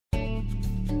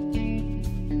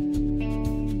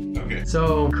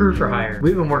So, Crew for Hire.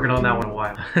 We've been working on that one a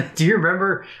while. Do you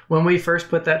remember when we first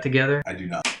put that together? I do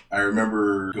not. I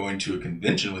remember going to a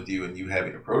convention with you and you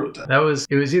having a prototype. It was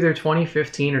either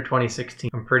 2015 or 2016.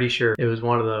 I'm pretty sure it was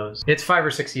one of those. It's 5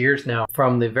 or 6 years now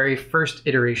from the very first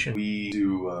iteration. We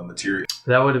do material.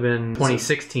 That would have been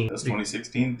 2016. That's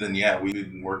 2016? Then yeah, we've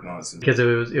been working on it since. Because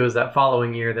it was that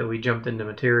following year that we jumped into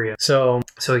materia. So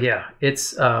yeah,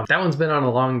 it's that one's been on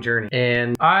a long journey.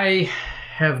 And I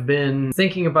have been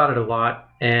thinking about it a lot.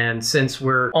 And since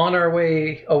we're on our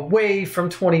way away from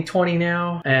 2020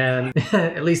 now, and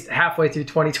at least halfway through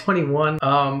 2021,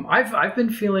 I've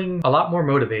been feeling a lot more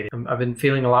motivated. I've been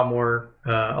feeling a lot more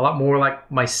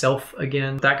like myself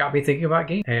again. That got me thinking about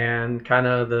games and kind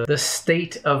of the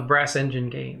state of Brass Engine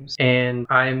games. And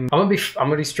I'm gonna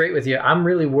be straight with you. I'm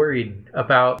really worried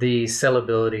about the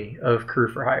sellability of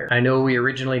Crew for Hire. I know we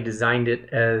originally designed it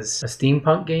as a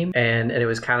steampunk game, and it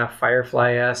was kind of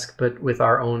Firefly-esque, but with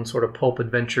our own sort of pulp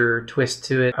adventure twist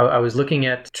to it. I was looking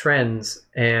at trends,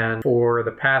 and for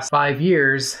the past 5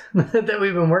 years that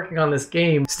we've been working on this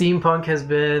game, steampunk has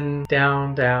been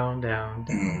down,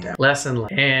 less and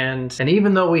less. And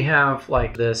even though we have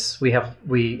like this,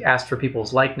 we asked for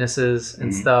people's likenesses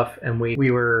and stuff, and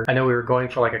I know we were going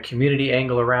for like a community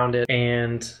angle around it,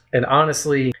 and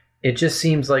honestly, it just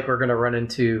seems like we're going to run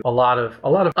into a lot of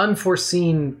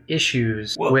unforeseen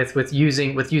issues with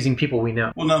using people we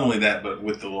know. Well, not only that, but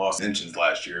with the lost engines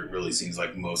last year, it really seems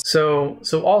like most. So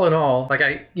all in all, like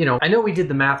I know we did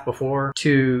the math before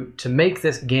to make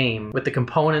this game with the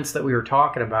components that we were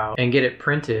talking about and get it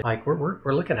printed. Like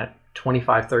we're looking at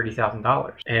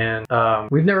 $25,000-$30,000,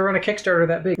 and we've never run a Kickstarter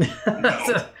that big. No.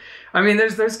 So, I mean,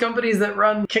 there's companies that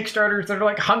run Kickstarters that are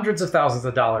like hundreds of thousands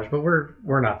of dollars, but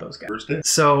we're not those guys.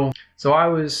 So I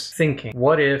was thinking,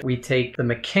 what if we take the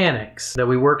mechanics that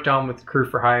we worked on with Crew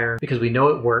for Hire, because we know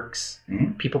it works,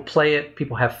 people play it,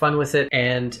 people have fun with it,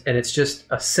 and it's just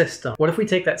a system. What if we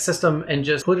take that system and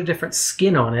just put a different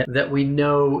skin on it that we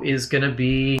know is going to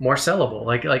be more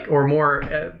sellable, or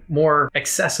more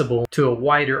accessible to a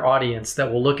wider audience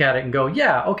that will look at it and go,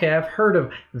 yeah, okay, I've heard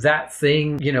of that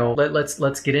thing.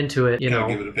 Let's get into it. Give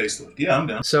it a facelift. Yeah, I'm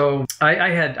down. So I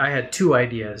had two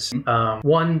ideas.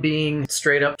 One being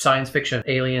straight up science fiction,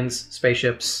 aliens,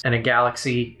 spaceships, and a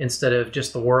galaxy instead of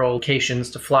just the world, locations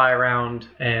to fly around,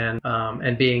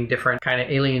 and being different kind of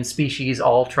alien species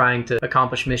all trying to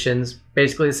accomplish missions.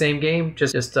 Basically the same game,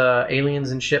 just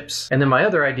aliens and ships. And then my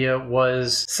other idea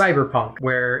was cyberpunk,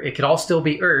 where it could all still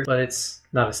be Earth, but it's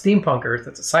not a steampunk Earth,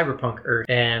 it's a cyberpunk Earth.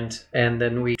 And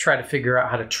then we try to figure out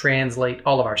how to translate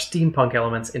all of our steampunk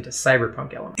elements into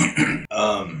cyberpunk elements.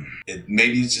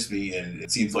 Maybe it's just me, and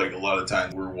it seems like a lot of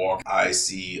times we're walking, I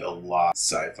see a lot of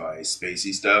sci-fi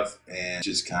spacey stuff, and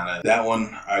just kind of that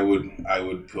one I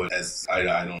would put as I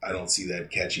don't see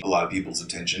that catching a lot of people's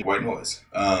attention. White noise.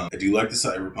 I do like the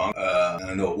cyberpunk,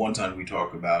 and I know at one time we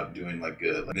talked about doing like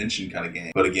a convention kind of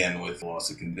game, but again with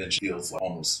loss of convention feels like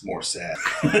almost more sad.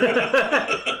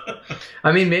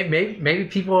 I mean, maybe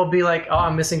people will be like, oh,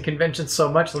 I'm missing conventions so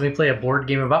much, let me play a board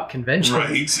game about conventions.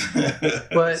 Right.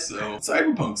 But so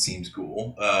cyberpunk seems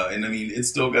cool, and I mean it's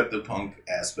still got the punk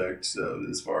aspect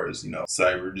as far as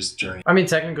cyber just turning. I mean,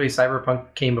 technically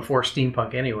cyberpunk came before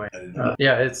steampunk anyway. I didn't know.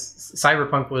 Yeah,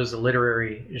 cyberpunk was a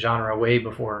literary genre way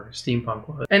before steampunk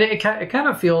was, and it kind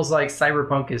of feels like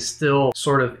cyberpunk is still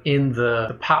sort of in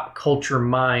the pop culture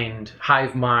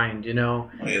hive mind. Oh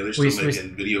yeah, they're still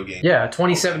making video games. Yeah,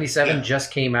 2077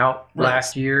 just came out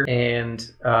last year,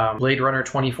 and Blade Runner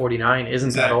 2049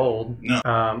 isn't that old. No.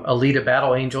 Alita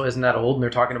Battle Angel isn't that old, and they're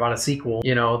talking about a sequel.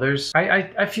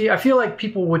 I feel like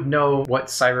people would know what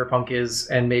cyberpunk is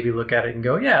and maybe look at it and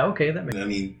go, yeah, okay, that makes sense. I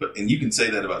mean, and you can say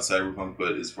that about cyberpunk,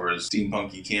 but as far as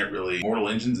steampunk, you can't really. Mortal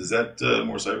Engines, is that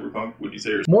more cyberpunk? Would you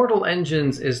say? Mortal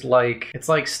Engines is like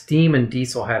Steam and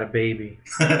Diesel had a baby.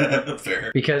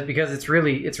 Fair. Because it's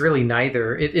really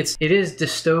neither. It is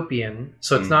dystopian,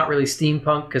 so it's not really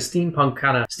steampunk, because steampunk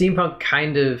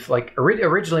kind of like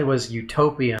originally was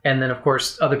utopian, and then of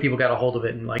course other people got a hold of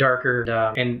it and like darker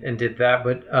and did that.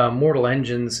 But Mortal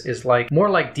Engines is like more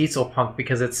like diesel punk,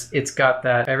 because it's got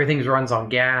that everything runs on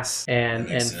gas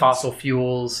and fossil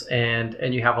fuels, and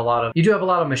you have a lot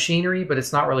of machinery, but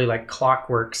it's not really like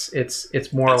clockworks.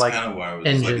 It's more like kind of why I was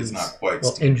engines. like, it's not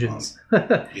quite engines.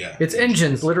 Yeah, it's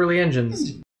engines, literally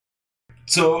engines.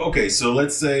 So, okay, so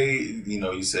let's say,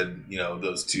 you said,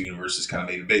 those two universes kind of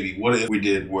made a baby. What if we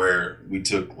did where we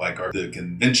took like the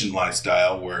convention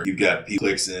lifestyle where you've got people,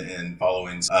 clicks and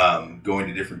followings, going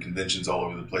to different conventions all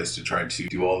over the place to try to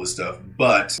do all this stuff,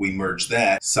 but we merge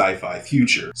that sci-fi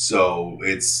future. So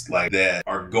it's like that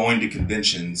are going to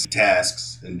conventions,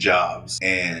 tasks and jobs,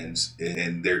 and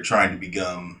they're trying to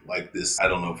become like this. I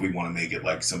don't know if we want to make it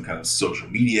like some kind of social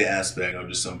media aspect or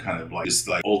just some kind of like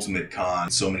ultimate con,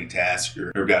 so many tasks.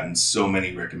 I've gotten so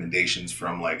many recommendations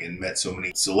from and met so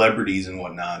many celebrities and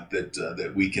whatnot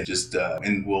that we can just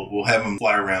and we'll have them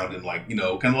fly around and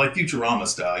kind of like Futurama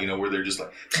style, where they're just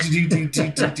like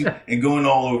and going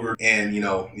all over, and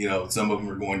some of them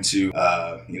are going to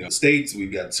States.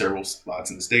 We've got several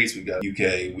spots in the States. We've got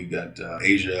UK, we've got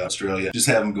Asia, Australia. Just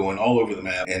have them going all over the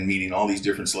map and meeting all these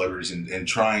different celebrities and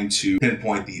trying to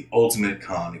pinpoint the ultimate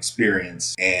con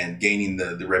experience, and gaining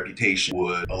the reputation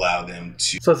would allow them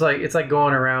to. So it's like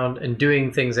going around and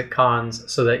doing things at cons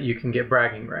so that you can get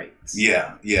bragging rights.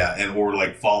 Yeah, and or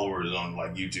like followers on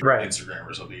like YouTube or Instagram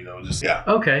or something, just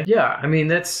Okay, yeah. I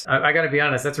mean, I got to be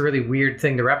honest, that's a really weird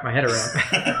thing to wrap my head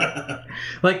around.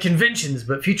 Like conventions,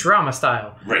 but Futurama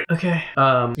style. Right. Okay.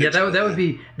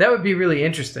 That would be really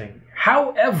interesting.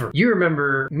 However, you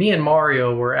remember me and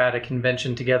Mario were at a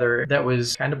convention together that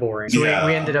was kind of boring. So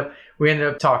we ended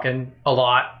up talking a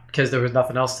lot because there was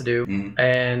nothing else to do,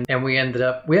 and we ended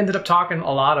up talking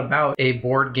a lot about a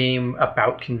board game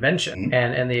about convention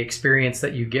and the experience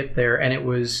that you get there, and it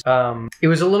was a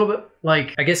little bit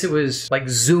like, I guess it was like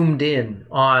zoomed in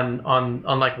on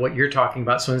like what you're talking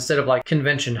about. So instead of like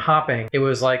convention hopping, it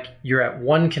was like you're at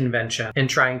one convention and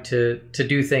trying to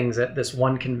do things at this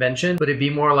one convention, but it'd be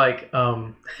more like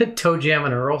Toe Jam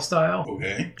and Earl style.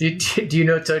 Okay. Do you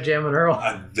know Toe Jam and Earl?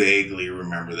 I vaguely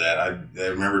remember that. I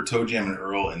remember Toe Jam and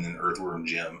Earl, and then Earthworm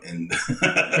Jim. And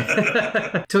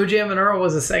Toe Jam and Earl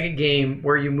was a second game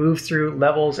where you move through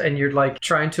levels and you're like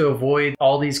trying to avoid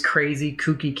all these crazy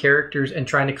kooky characters and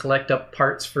trying to collect up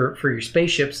parts for your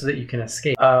spaceship so that you can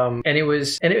escape. And it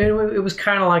was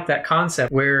kind of like that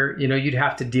concept where you'd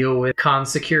have to deal with con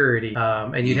security,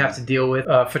 and you'd have to deal with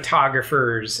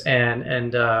photographers and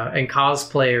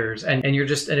cosplayers, and you're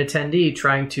just an attendee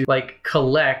trying to like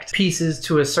collect pieces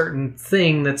to a certain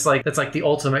thing that's like the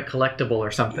ultimate collectible or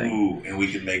something. Ooh, and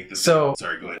we could make the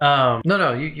sorry, go ahead.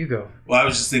 No, you go. Well, I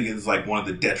was just thinking it's like one of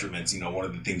the detriments, one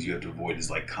of the things you have to avoid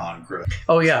is like con crush.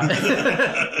 Oh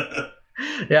yeah.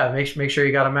 Yeah, make sure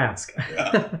you got a mask.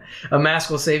 Yeah. A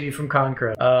mask will save you from con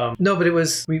crud. No, but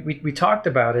we talked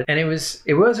about it, and it was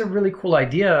a really cool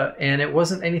idea, and it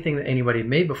wasn't anything that anybody had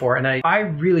made before. And I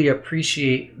really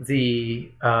appreciate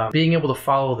the being able to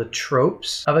follow the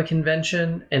tropes of a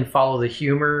convention and follow the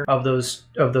humor of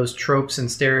those tropes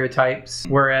and stereotypes.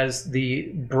 Whereas the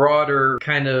broader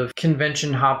kind of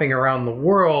convention hopping around the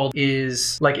world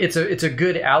is like it's a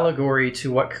good allegory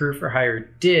to what Crew for Hire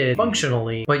did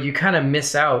functionally, but you kind of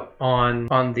miss out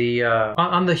on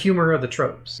the humor of the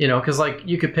tropes, because like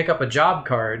you could pick up a job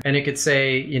card and it could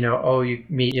say, you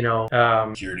meet,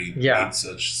 security,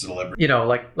 such celebrity,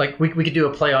 like we could do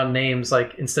a play on names,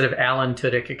 like instead of Alan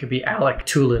Tudyk, it could be Alec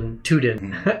Tudin,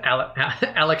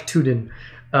 Alec Tudin.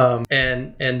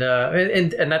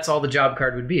 And that's all the job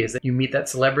card would be, is that you meet that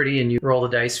celebrity and you roll the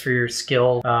dice for your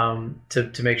skill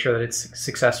to make sure that it's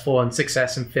successful, and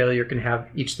success and failure can have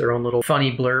each their own little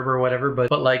funny blurb or whatever,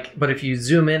 but if you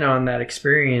zoom in on that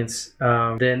experience,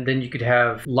 then you could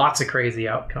have lots of crazy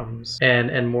outcomes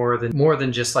and more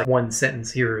than just like one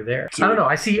sentence here or there. I don't know,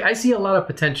 I see a lot of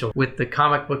potential with the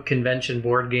comic book convention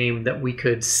board game that we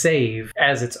could save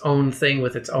as its own thing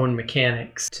with its own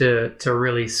mechanics to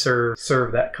really serve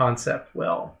that concept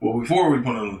well. Well, before we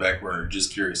put it on the back burner,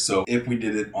 just curious. So if we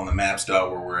did it on the map style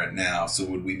where we're at now, so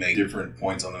would we make different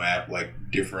points on the map, like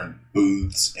different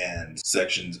booths and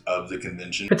sections of the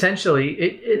convention? Potentially.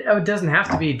 It doesn't have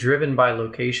to be driven by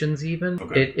locations even.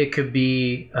 Okay. It could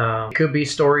be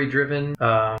story driven,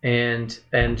 and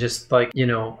just like,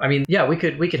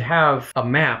 we could have a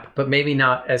map, but maybe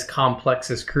not as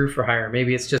complex as Crew for Hire.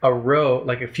 Maybe it's just a row,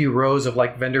 like a few rows of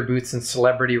like vendor booths and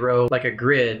celebrity row, like a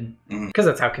grid, because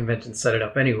that's how conventions set it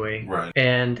up anyway. Right.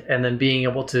 And then being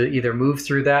able to either move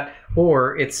through that,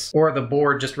 or the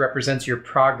board just represents your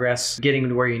progress getting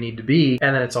to where you need to be,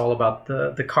 and then it's all about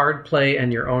the card play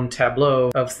and your own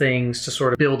tableau of things to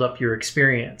sort of build up your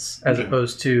experience, as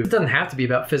opposed to, it doesn't have to be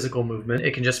about physical movement,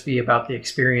 it can just be about the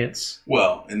experience.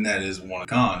 Well, and that is one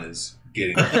con is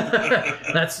getting.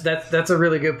 That's a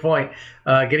really good point.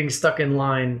 Getting stuck in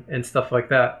line and stuff like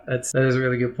that. That is a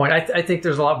really good point. I think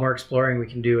there's a lot more exploring we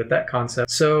can do with that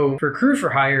concept. So for Crew for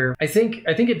Hire, I think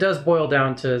it does boil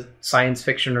down to science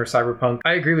fiction or cyberpunk.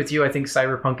 I agree with you. I think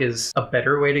cyberpunk is a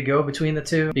better way to go between the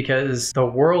two, because the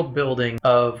world building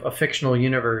of a fictional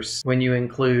universe, when you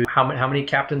include how many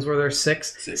captains were there?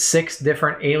 Six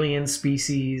different alien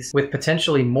species with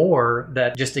potentially more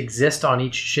that just exist on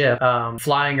each ship,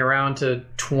 flying around to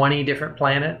 20 different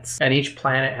planets, and each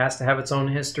planet has to have its own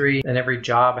history, and every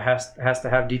job has to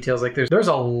have details. Like there's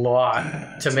a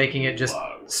lot to making it just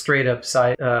straight up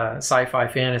sci-fi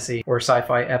fantasy or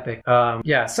sci-fi epic.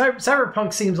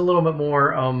 Cyberpunk seems a little bit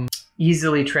more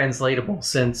easily translatable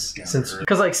since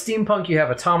because like steampunk you have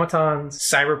automatons,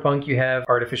 cyberpunk you have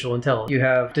artificial intelligence, you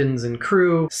have captains and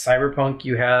crew, cyberpunk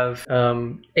you have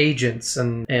agents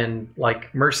and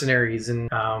like mercenaries and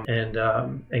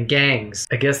gangs.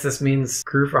 I guess this means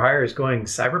Crew for Hire is going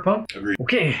cyberpunk. Agreed.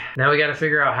 Okay, now we got to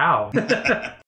figure out how.